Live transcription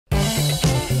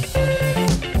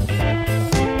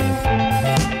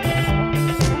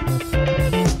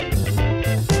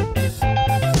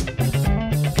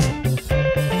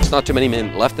there's not too many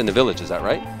men left in the village, is that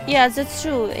right? Yeah, that's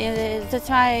true. That's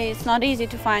why it's not easy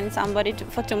to find somebody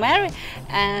to marry,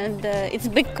 and it's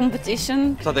big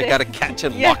competition. So they got to catch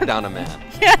and Yeah. lock down a man.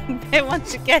 Yeah, they want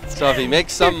to catch. So if he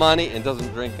makes some money and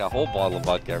doesn't drink a whole bottle of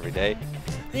vodka every day,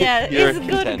 Yeah, you're he's a a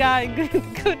good contender. guy,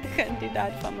 good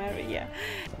candidate for marry. Yeah.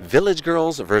 Village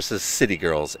girls versus city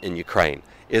girls in Ukraine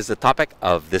is the topic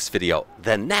of this video.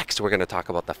 Then next, we're going to talk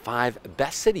about the 5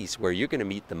 best cities where you're going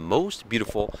to meet the most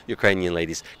beautiful Ukrainian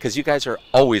ladies, because you guys are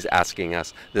always asking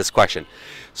us this question.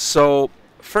 So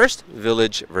first,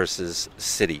 village versus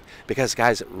city, because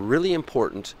guys, really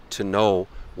important to know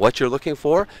what you're looking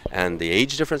for and the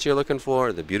age difference you're looking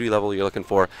for, the beauty level you're looking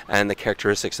for, and the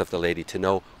characteristics of the lady to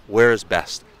know where is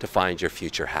best to find your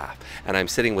future half. And I'm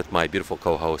sitting with my beautiful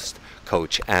co-host,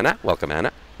 Coach Anna. Welcome,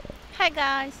 Anna. Hi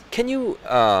guys. Can you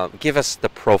give us the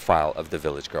profile of the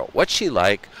village girl? What's she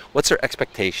like? What's her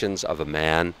expectations of a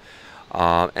man?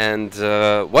 And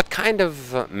what kind of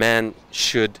man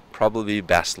should probably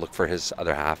best look for his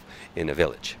other half in a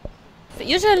village?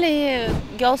 Usually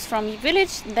girls from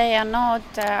village, they are not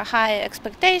high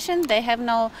expectation, they have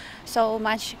no so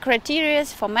much criteria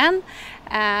for men,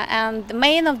 and the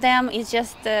main of them is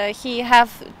just he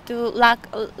have to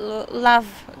love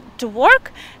to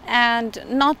work and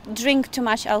not drink too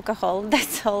much alcohol.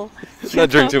 That's all. Not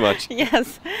drink too much.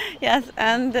 Yes, yes,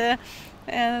 and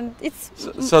it's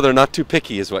So they're not too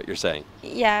picky, is what you're saying?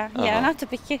 yeah, Uh-huh. not too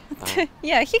picky.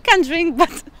 Yeah, he can drink,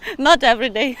 but not every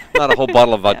day. Not a whole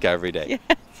bottle of vodka every day. Yes,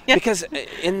 yes. Because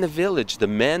in the village,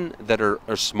 the men that are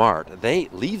smart, they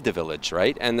leave the village,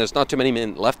 right? And there's not too many men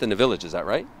left in the village, is that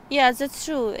right? Yeah, that's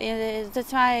true.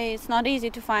 That's why it's not easy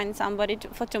to find somebody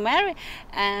to marry,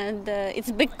 and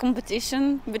it's big competition.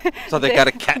 So they got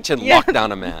to catch and Yeah. lock down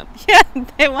a man. Yeah,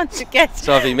 they want to catch.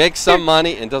 So if he makes some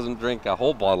money and doesn't drink a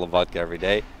whole bottle of vodka every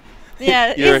day,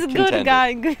 Yeah, you're he's a a good contender. guy,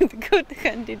 good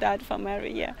candidate for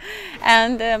marry. Yeah,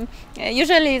 and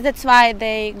usually that's why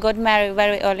they got married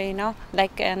very early. You know,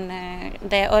 like in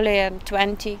they're early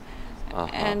 20.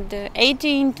 And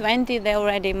 18, 20, they're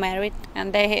already married and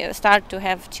they start to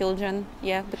have children.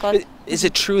 Yeah, because Is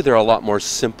it true they're a lot more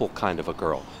simple kind of a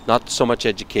girl? Not so much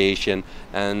education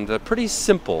and pretty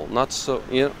simple, not so,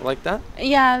 like that?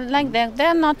 yeah, like that.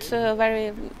 They're not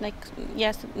very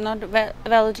not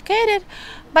well educated,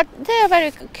 but they are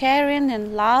very caring and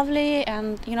lovely,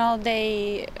 and they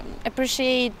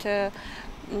appreciate.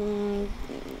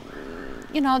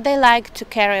 They like to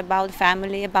care about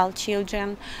family, about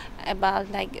children, about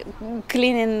like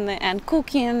cleaning and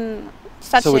cooking.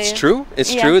 So it's true?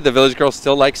 It's Yeah. true? The village girl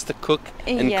still likes to cook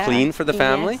and Yeah, clean for the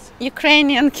family? yes.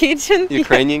 Ukrainian kitchen.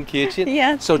 Ukrainian kitchen?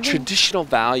 Yes. So traditional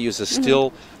values is still,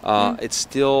 it's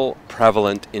still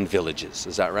prevalent in villages,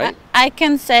 is that right? I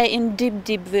can say in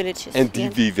deep villages. And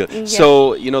yes. DV. Yes. So,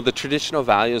 the traditional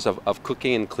values of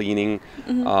cooking and cleaning,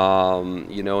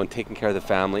 and taking care of the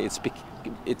family,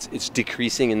 it's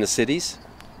decreasing in the cities?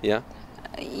 Yeah?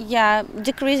 Yeah,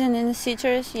 decreasing in the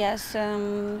cities, yes.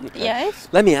 Okay. Yeah, it's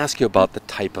Let me ask you about the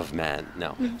type of man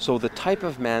now. So the type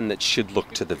of man that should look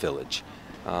to the village,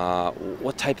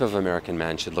 what type of American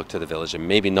man should look to the village and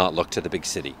maybe not look to the big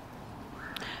city?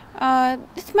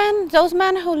 those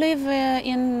men who live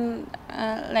in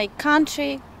like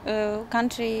country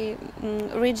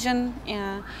region,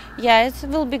 yeah, it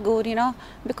will be good,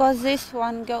 because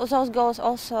those girls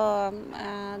also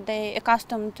they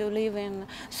accustomed to live in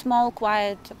small,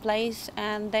 quiet place,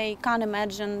 and they can't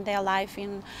imagine their life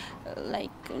in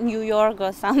like New York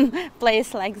or some place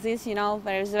like this,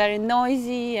 where it's very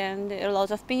noisy and a lot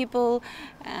of people,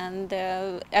 and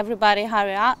everybody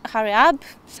hurry up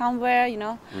somewhere,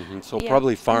 So Yeah.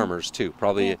 probably farmers too.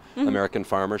 Probably Yeah. American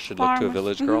farmers should look to a Farmers,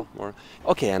 village girl more.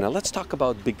 Okay, Anna, let's talk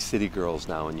about big city girls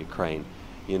now in Ukraine.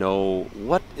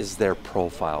 What is their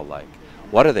profile like?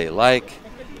 What are they like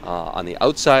on the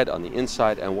outside, on the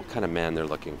inside, and what kind of man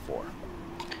they're looking for?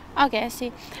 Okay, I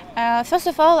see. First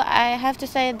of all, I have to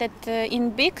say that in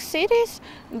big cities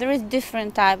there is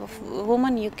different type of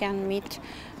woman you can meet.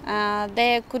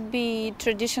 There could be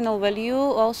traditional value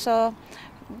also,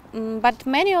 but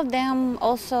many of them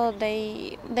also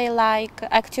they like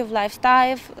active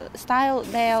lifestyle.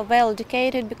 They are well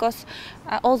educated because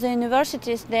all the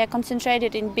universities they are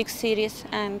concentrated in big cities,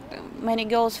 and many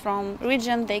girls from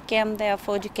region they came there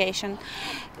for education.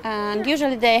 And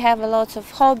usually they have a lot of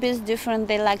hobbies, different.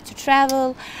 They like to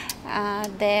travel.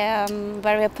 They are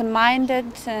very open-minded,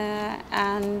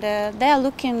 and they are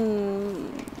looking.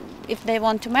 If they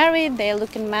want to marry, they are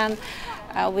looking man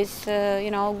with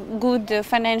good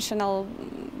financial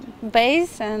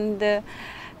base and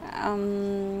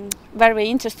very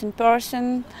interesting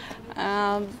person.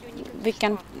 They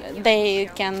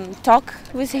can talk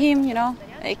with him,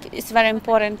 like, it's very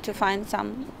important to find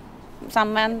some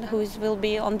man who will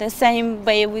be on the same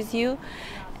way with you.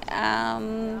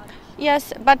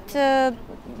 Yes, but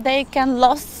they can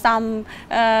lose some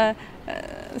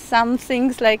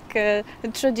things like a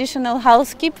traditional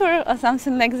housekeeper or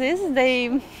something like this.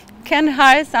 They can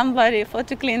hire somebody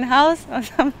to clean house or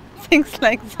some things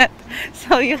like that.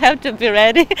 So you have to be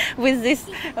ready with this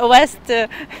west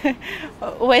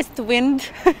wind.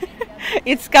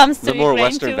 It comes to the more Ukraine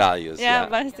Western too. values. Yeah,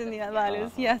 Western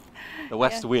values. Yes. The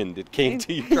west wind. It came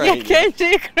to Yeah, Ukraine. came to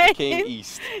Ukraine. It came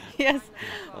east. Yes,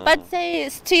 but they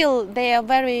are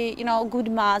very, good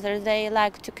mothers. They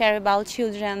like to care about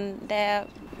children. They're,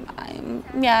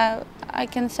 yeah, I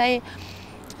can say,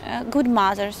 good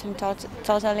mothers in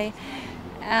totally,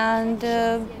 and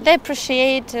they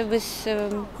appreciate with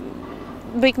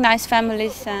big nice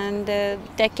families, and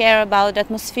they care about the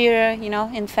atmosphere,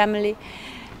 in family,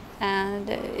 and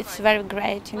it's very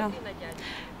great,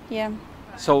 Yeah.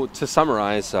 So to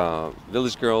summarize,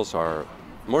 village girls are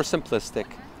more simplistic,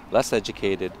 less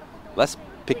educated, less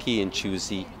picky and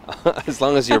choosy, as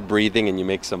long as you're breathing and you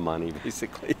make some money,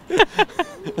 basically.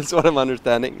 That's what I'm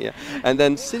understanding, yeah. And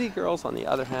then city girls, on the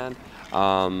other hand,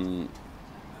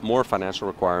 more financial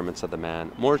requirements of the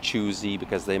man, more choosy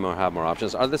because they have more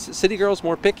options. Are the city girls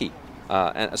more picky?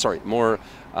 More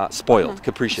spoiled,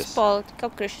 capricious? Spoiled,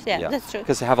 capricious, yeah, that's true.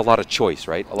 Because they have a lot of choice,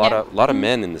 right? A lot of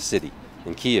men in the city.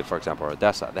 In Kiev, for example, or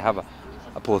Odessa, they have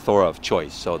a plethora of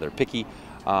choice, so they're picky.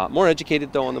 More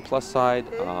educated, though, on the plus side.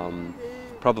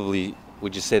 Probably,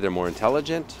 would you say they're more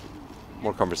intelligent,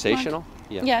 more conversational?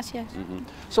 Yeah. Yes.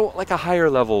 So, like a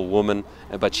higher level woman,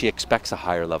 but she expects a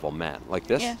higher level man, like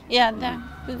this? Yeah,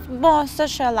 more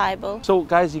socializable. So,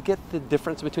 guys, you get the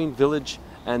difference between village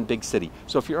and big city.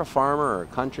 So, if you're a farmer or a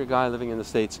country guy living in the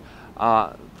States,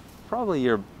 probably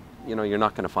you're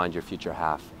not going to find your future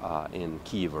half in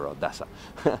Kiev or Odessa,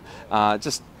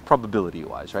 just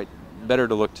probability-wise, right? Better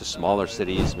to look to smaller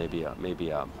cities, maybe a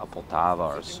Poltava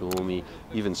or a Sumy,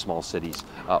 even small cities,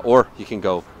 or you can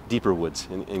go deeper woods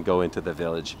and go into the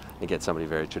village and get somebody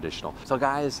very traditional. So,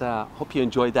 guys, hope you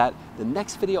enjoyed that. The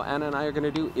next video Anna and I are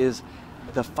going to do is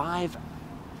the 5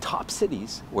 top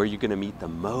cities where you're going to meet the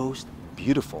most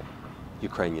beautiful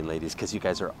Ukrainian ladies, because you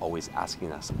guys are always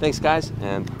asking us. Thanks, guys,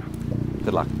 and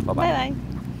good luck. Bye-bye.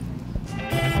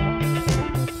 Bye-bye.